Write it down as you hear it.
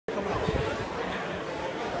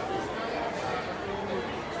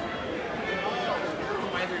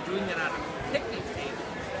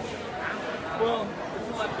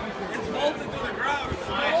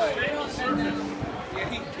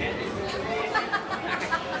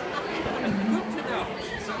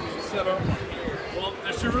Well,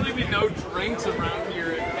 there should really be no drinks around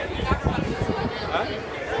here. Huh?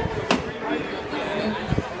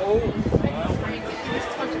 Oh.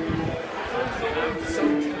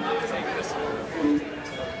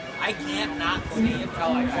 I can't not see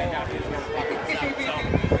until I find out who's going to fucking suck. So,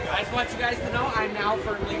 I just want you guys to know I'm now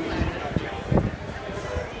firmly planted on you.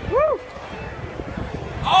 Woo!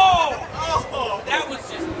 Oh! Oh! That was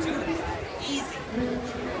just too easy.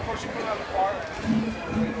 Of course, you put it on the bar.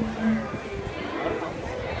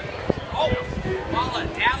 Oh! Paula,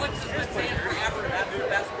 Alex has been saying forever that's the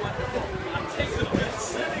best one. I'm taking it.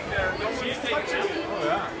 Sitting there. Nobody's taking it.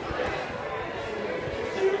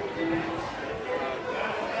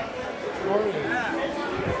 Oh, yeah.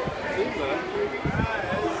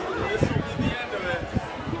 This will be the end of it.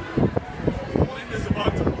 The wind is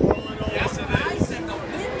about to roll it all. Yes, and I said the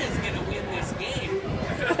wind is going to win this game.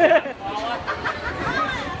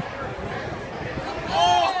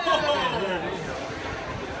 Oh!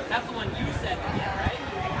 That's the one you said to me, right?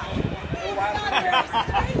 Oh, wow.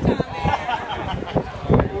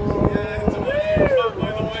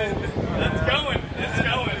 It's going. It's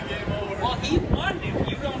going. Game over. Well, he won if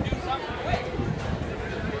you don't do something quick.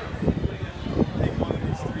 Take one of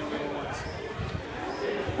these three little ones.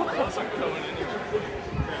 Those are going anywhere.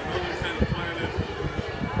 Yeah, those are kind of planted.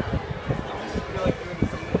 I just feel like doing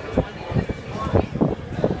something.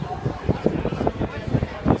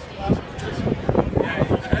 Yeah, it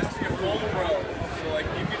has to be a full row. So, like,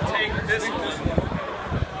 you can take this one. It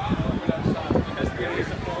has to be at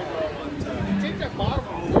least a full row one time. Take that bottom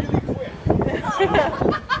one really quick.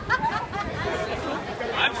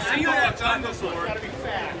 I've seen that done before. Gotta be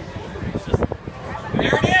fast.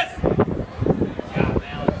 There it is!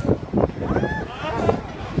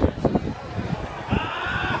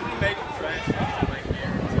 Make them trash right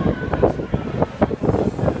here.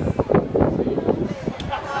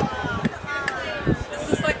 This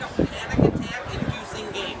is like a panic attack inducing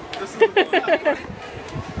game. This is the one.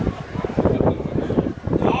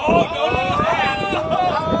 Oh, don't do that!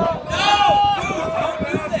 No!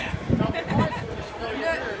 Dude, don't do that!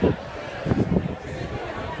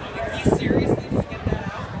 Did he seriously just get that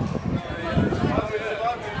out?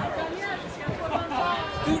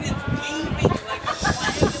 Dude, it's waving like a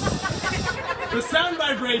flag. The sound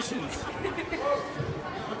vibrations.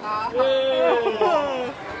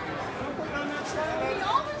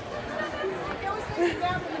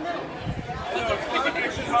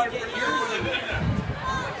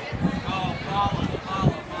 Oh, Paula.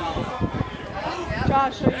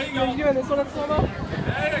 Josh, are you doing this one in slow-mo?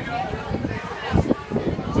 There you go.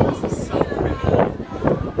 This is so good.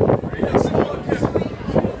 Are you guys still looking?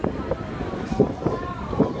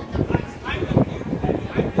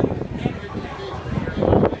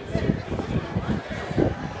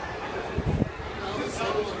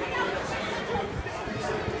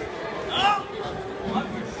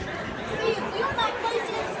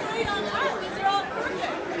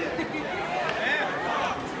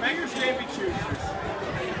 Bangers can't be choosers.